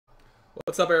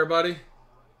What's up, everybody?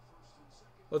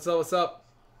 What's up? What's up?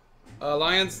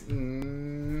 Lions?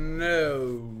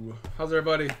 No. How's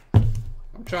everybody?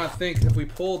 I'm trying to think if we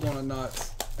pulled one or not.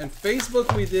 And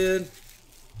Facebook we did.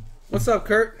 What's up,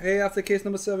 Kurt? Hey, after case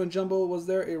number 7, Jumbo, was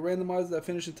there a randomizer that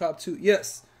finished in top 2?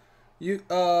 Yes. You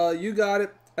got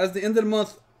it. As the end of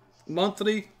the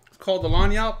monthly, it's called the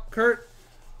Lanyap, Kurt.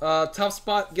 Top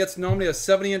spot gets normally a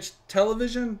 70-inch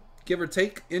television, give or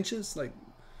take inches, like.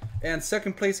 And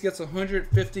second place gets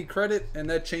 150 credit, and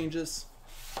that changes.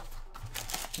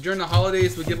 During the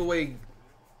holidays, we give away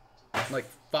like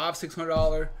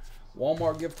 $500-600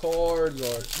 Walmart gift cards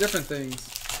or different things.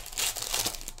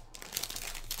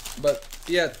 But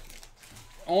yeah,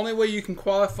 only way you can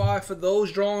qualify for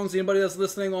those drawings, anybody that's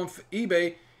listening on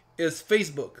eBay, is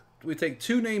Facebook. We take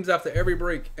 2 names after every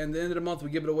break, and at the end of the month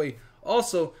we give it away.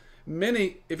 Also,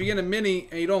 mini, if you get a mini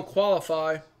and you don't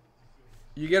qualify,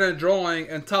 you get a drawing,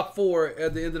 and top 4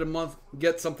 at the end of the month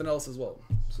get something else as well.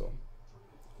 So,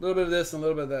 a little bit of this and a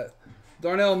little bit of that.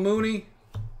 Darnell Mooney,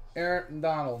 Aaron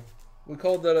Donald. We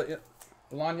called that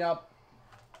Lanyap.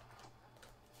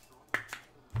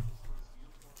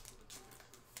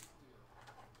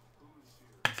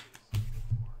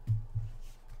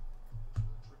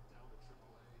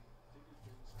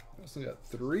 So we got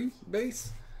 3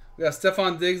 base. We got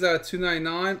Stephon Diggs out of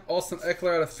 299. Austin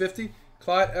Eckler out of 50.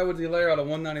 Clyde Edwards-Helaire out of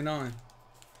 199.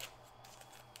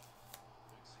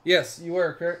 Yes, you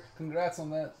were, Kurt. Congrats on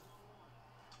that.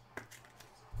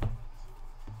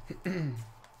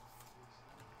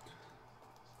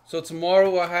 So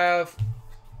tomorrow we'll have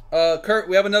Kurt,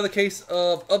 we have another case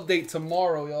of update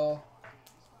tomorrow, y'all.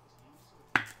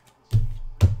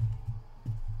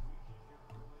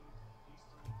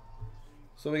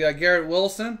 So we got Garrett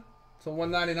Wilson to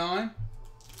 199.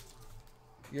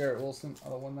 Garrett Wilson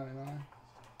out of 199.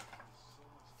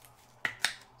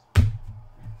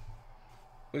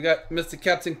 We got Mr.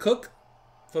 Captain Cook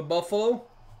for Buffalo.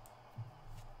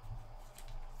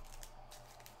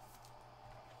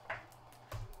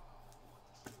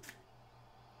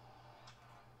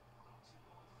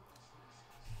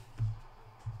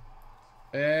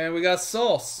 And we got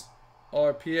Sauce,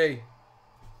 RPA.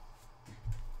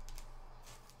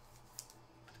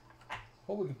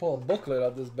 Hope we can pull a booklet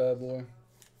out of this bad boy.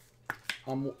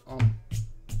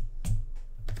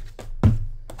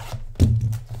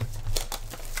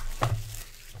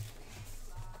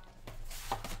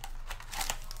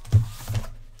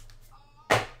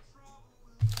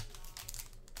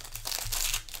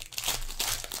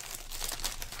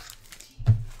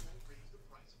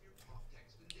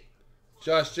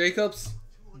 Josh Jacobs,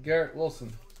 Garrett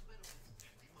Wilson.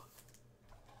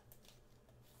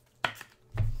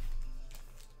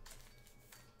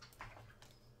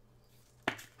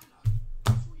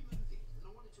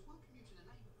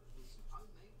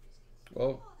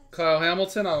 Well, Kyle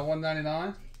Hamilton out of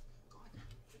 199.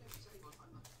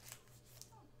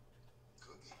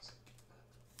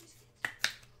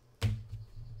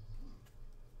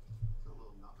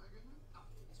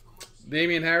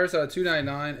 Damian Harris out of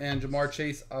 299 and Jamar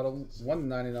Chase out of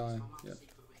 199. Yep.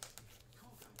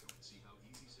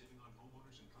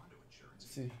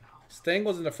 Let's see. Stang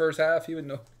was in the first half, he would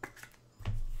know.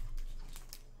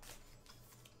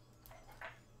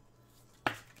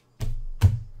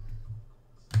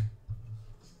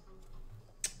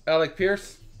 Alec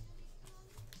Pierce.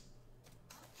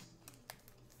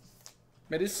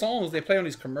 Man, these songs they play on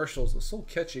these commercials are so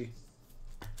catchy.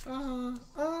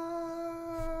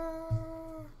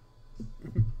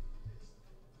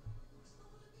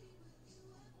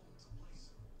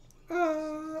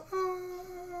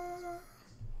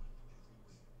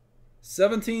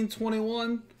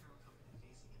 $17.21.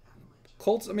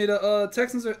 Colts. I mean, the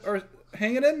Texans are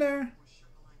hanging in there.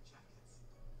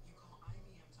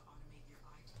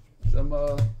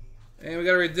 And we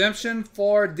got a redemption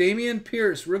for Damian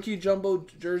Pierce, rookie jumbo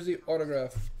jersey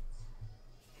autograph.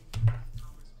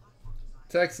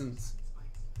 Texans.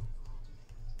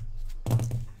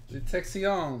 The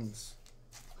Texians.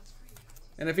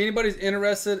 And if anybody's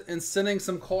interested in sending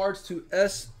some cards to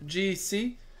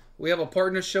SGC, we have a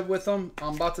partnership with them.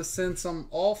 I'm about to send some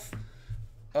off.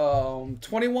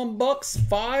 21 bucks,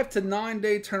 5 to 9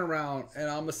 day turnaround, and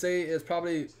I'm gonna say it's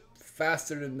probably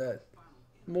faster than that.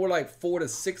 More like 4 to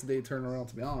 6 day turnaround,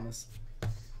 to be honest.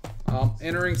 I'm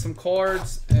entering some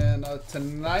cards, and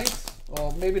tonight,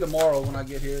 or maybe tomorrow when I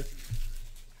get here.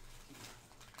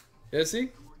 Is he?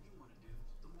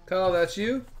 Kyle, that's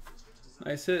you?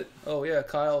 Nice hit. Oh yeah,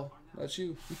 Kyle, that's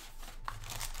you.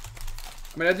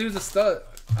 I mean, that dude's a stud.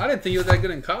 I didn't think he was that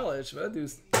good in college, but that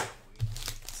dude's...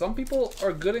 Some people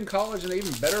are good in college and they're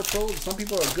even better pros. Some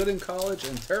people are good in college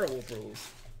and terrible pros.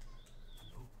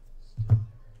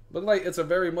 Look like it's a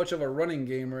very much of a running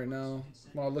game right now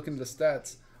while looking at the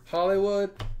stats.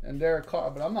 Hollywood and Derek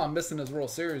Carr, but I'm not missing this World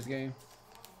Series game.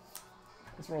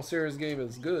 This World Series game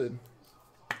is good.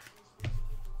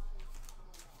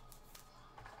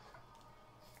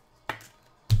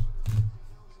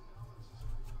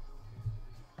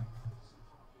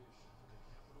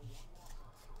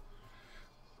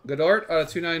 Goddard out of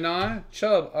 299.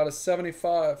 Chubb out of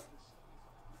 75.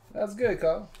 That's good,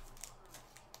 Kyle.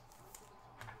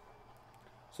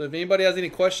 So if anybody has any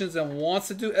questions and wants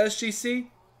to do SGC,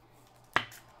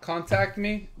 contact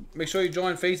me. Make sure you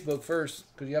join Facebook first,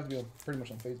 because you have to be pretty much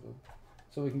on Facebook,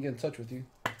 so we can get in touch with you.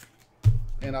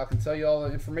 And I can tell you all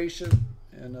the information,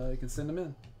 and you can send them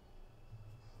in.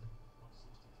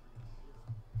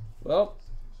 Well,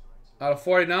 out of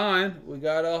 49, we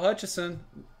got Hutchison.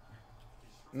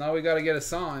 Now we got to get a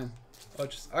sign.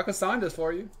 I can sign this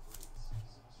for you.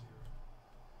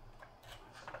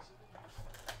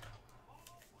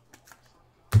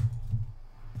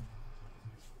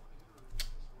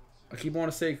 I keep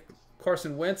wanting to say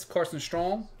Carson Wentz, Carson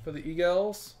Strong for the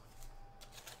Eagles.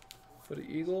 For the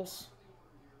Eagles.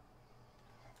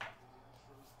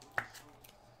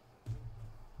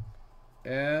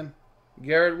 And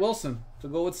Garrett Wilson to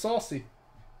go with Saucy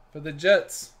for the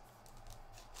Jets.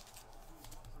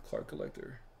 Card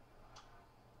collector.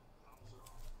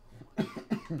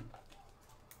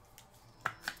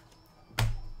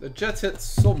 The Jets hit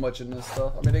so much in this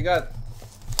stuff. I mean, they got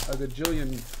a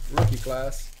gajillion rookie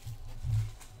class.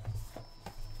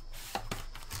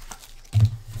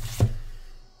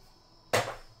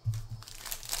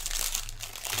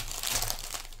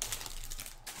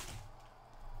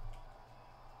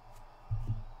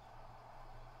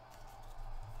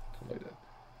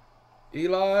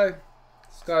 Eli,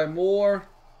 Sky Moore,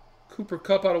 Cooper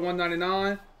Kupp out of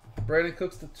 199, Brandon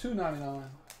Cooks to 299.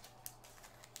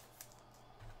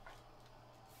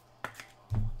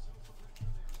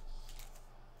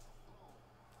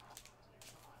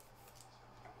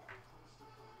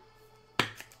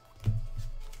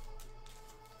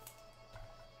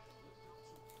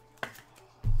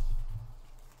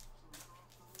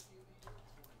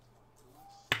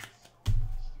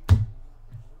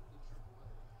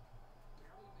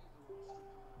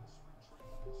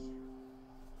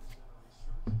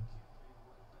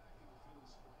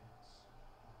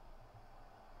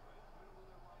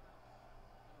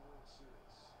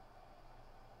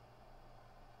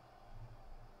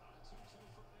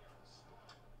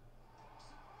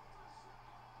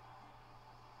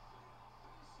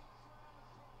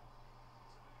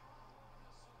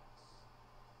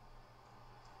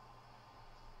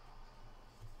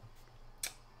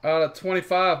 Out of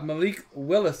 25, Malik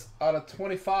Willis. Out of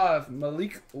 25,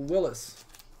 Malik Willis.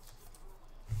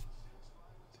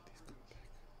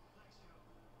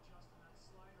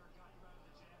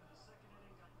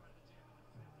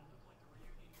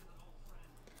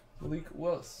 Malik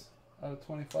Willis. Out of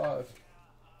 25.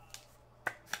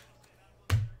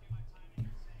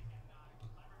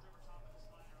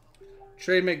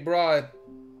 Trey McBride.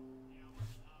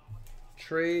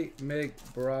 Trey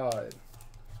McBride.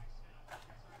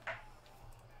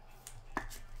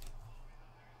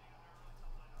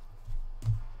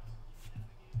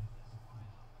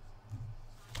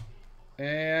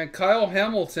 And Kyle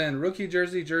Hamilton, rookie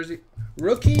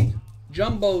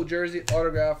jumbo jersey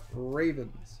autograph,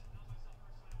 Ravens.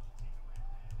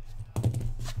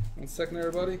 1 second,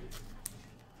 everybody.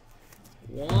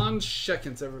 1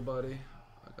 second, everybody.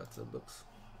 I got the looks.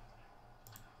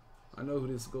 I know who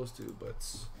this goes to, but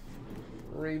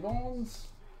Ravens.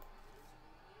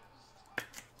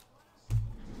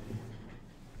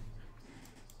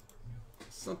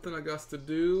 Something I got to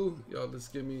do. Y'all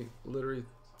just give me literally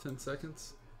 10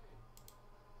 seconds.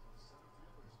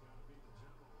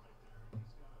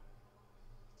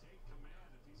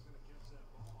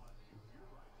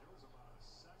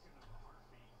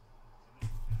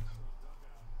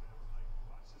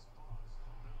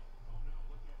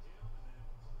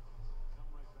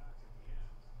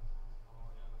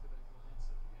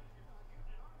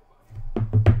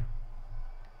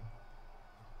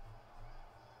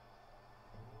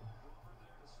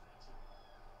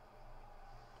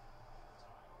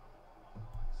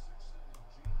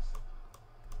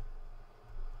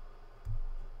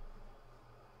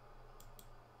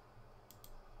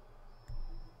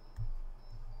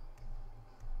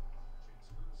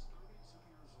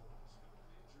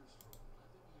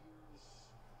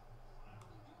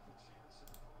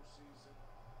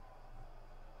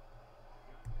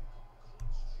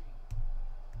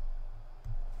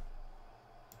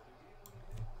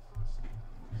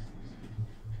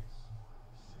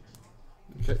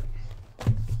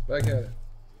 Back at it.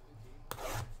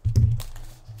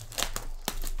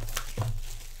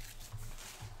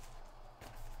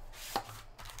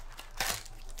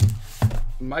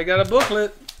 Might got a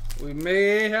booklet. We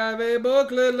may have a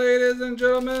booklet, ladies and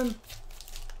gentlemen.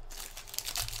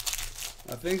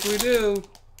 I think we do.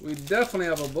 We definitely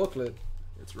have a booklet.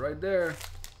 It's right there.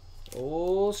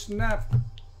 Oh, snap.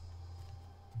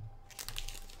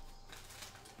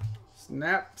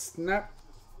 Snap, snap.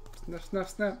 Snap, snap,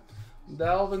 snap.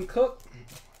 Dalvin Cook.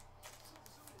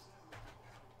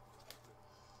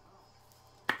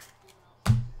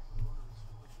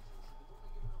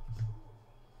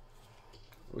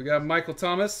 We got Michael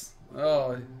Thomas.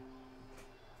 Oh.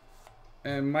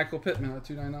 And Michael Pittman at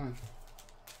 299.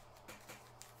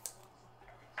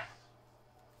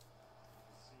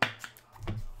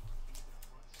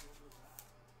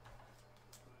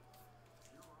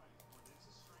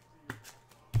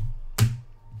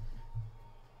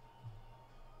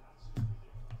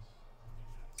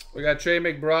 We got Trey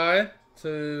McBride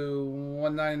to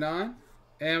 199.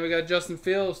 And we got Justin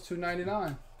Fields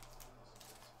 299.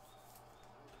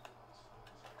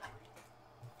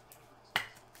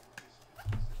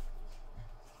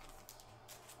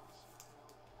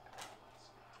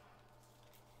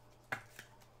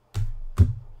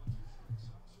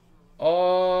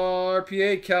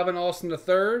 RPA Calvin Austin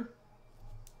III.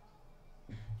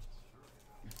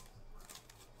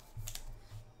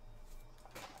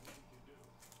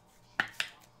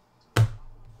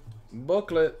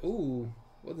 Booklet. Ooh,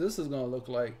 what this is gonna look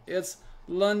like? It's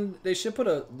London. They should put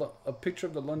a picture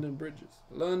of the London bridges.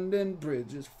 London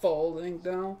bridges falling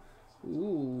down.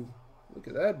 Ooh, look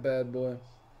at that bad boy.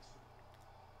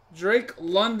 Drake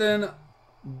London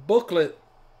booklet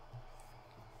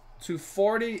to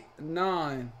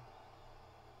 49.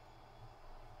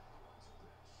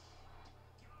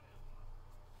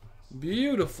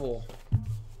 Beautiful.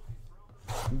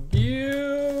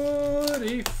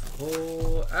 Beautiful.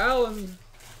 Allen.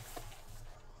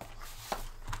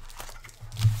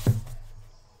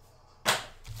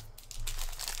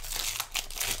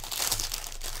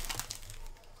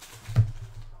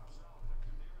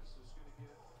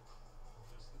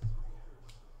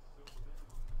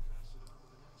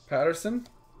 Patterson.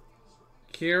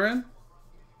 Kieran.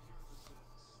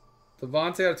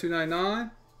 Devontae out of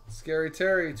 299. Scary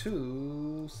Terry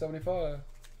 275.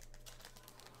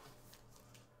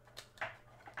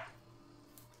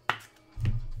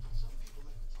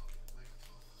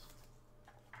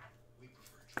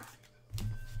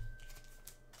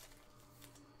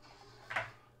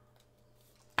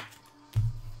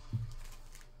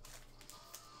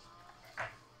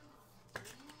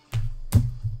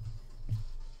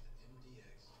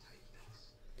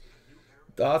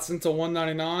 Dotson to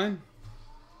 199.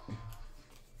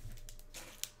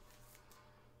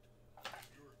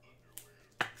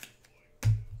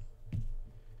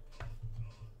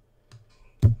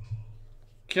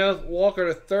 Kenneth Walker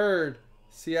the third,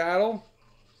 Seattle.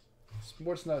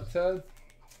 Sportsnet Ted.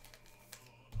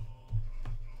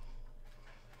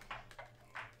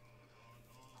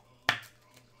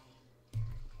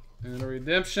 And a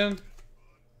redemption.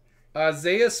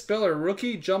 Isaiah Spiller,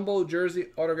 rookie jumbo jersey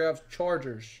autograph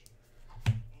Chargers.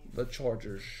 The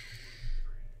Chargers.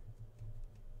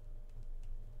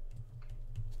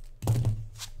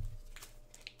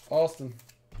 Austin.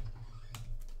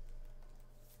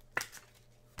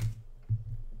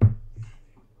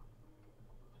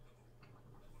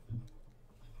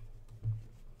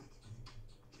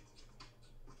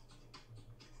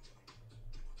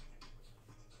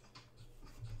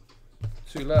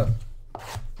 Two left.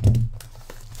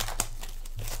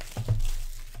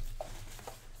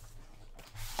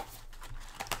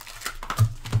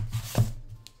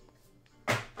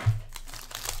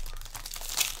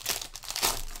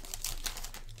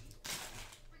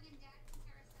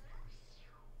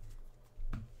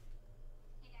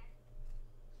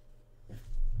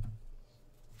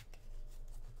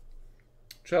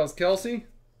 Charles Kelsey,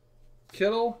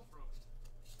 Kittle,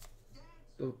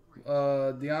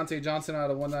 Deontay Johnson out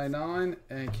of 199,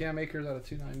 and Cam Akers out of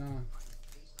 299.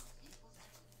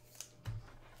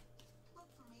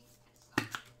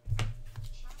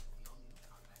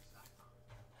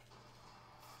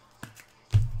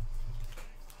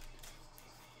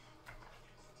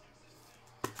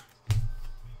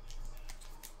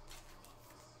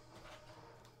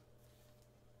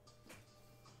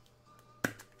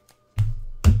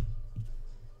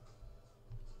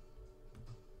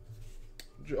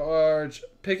 George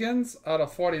Pickens out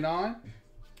of 49.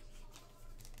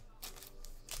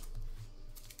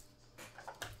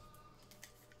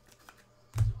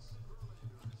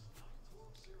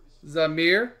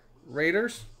 Zamir,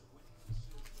 Raiders.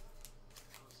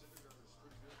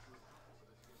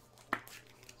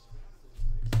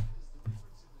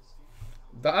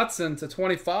 Dotson to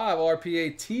 25,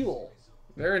 RPA Teal.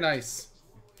 Very nice.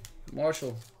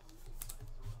 Marshall.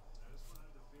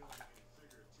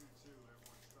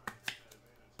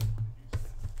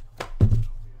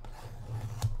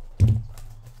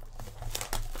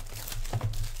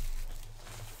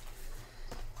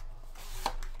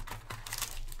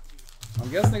 I'm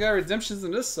guessing they got redemptions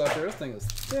in this sucker. This thing is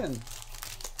thin.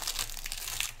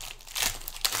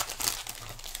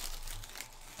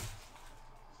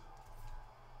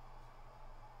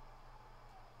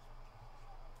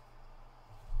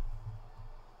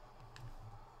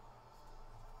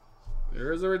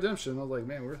 There is a redemption. I was like,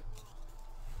 man, we're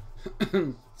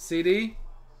CD,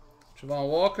 Trevon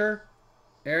Walker,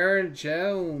 Aaron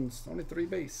Jones, only 3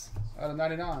 base out of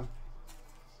 99.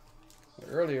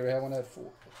 Earlier, we had one at 4.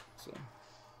 So.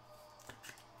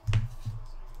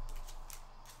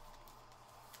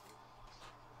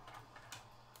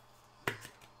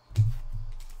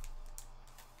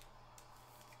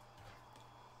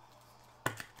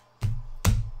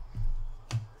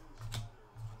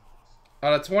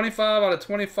 Out of 25, out of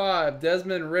 25,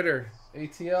 Desmond Ridder,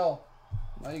 ATL.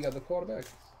 Now you got the quarterback.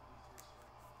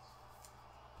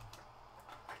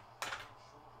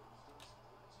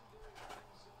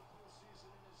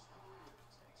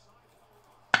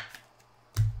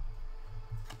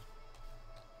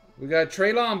 We got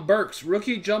Treylon Burks,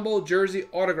 rookie jumbo jersey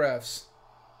autographs.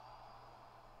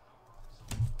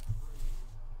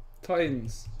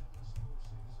 Titans.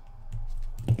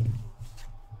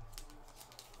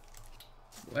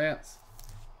 Lance.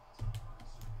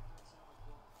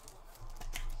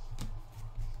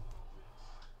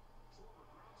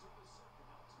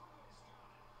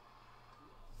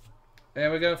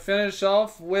 And we're going to finish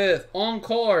off with on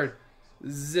card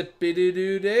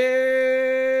zippity-doo-day,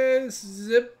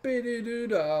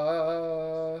 zippity-doo-dah.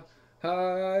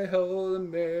 Hi ho,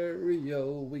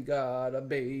 Mario, we got a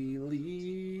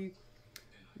Bailey.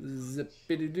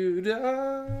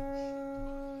 Zippity-doo-dah.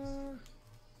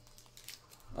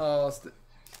 Oh,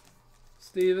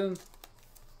 Steven.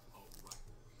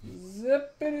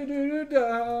 Zippity-doo-dah.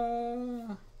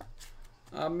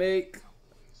 I make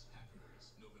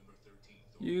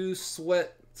you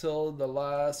sweat till the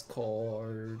last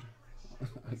card.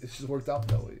 It just worked out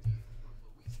that way.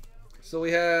 So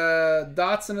we had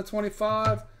Dotson at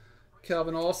 25,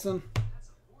 Calvin Austin,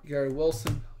 Gary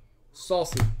Wilson,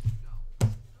 Saucy.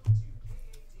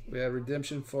 We had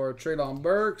redemption for Treylon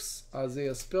Burks,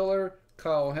 Isaiah Spiller,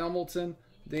 Kyle Hamilton,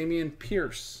 Damian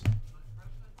Pierce.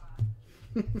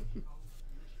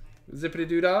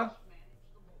 Zippity-doo-dah.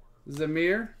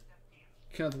 Zamir,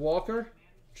 Kenneth Walker,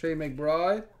 Trey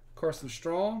McBride, Carson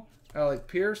Strong, Alec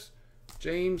Pierce,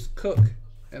 James Cook,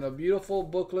 and a beautiful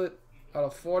booklet out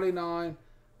of 49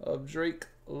 of Drake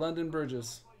London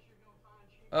Bridges.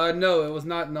 No, it was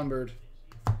not numbered.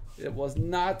 It was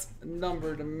not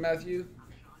numbered, Matthew.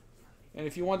 And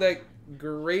if you want that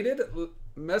graded,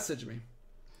 message me.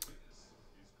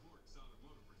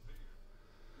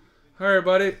 All right,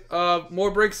 everybody.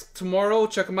 More breaks tomorrow.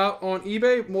 Check them out on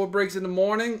eBay. More breaks in the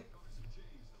morning.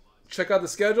 Check out the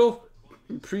schedule.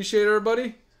 Appreciate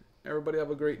everybody. Everybody have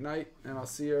a great night, and I'll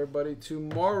see everybody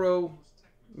tomorrow.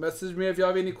 Message me if you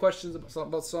have any questions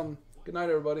about something. Good night,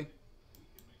 everybody.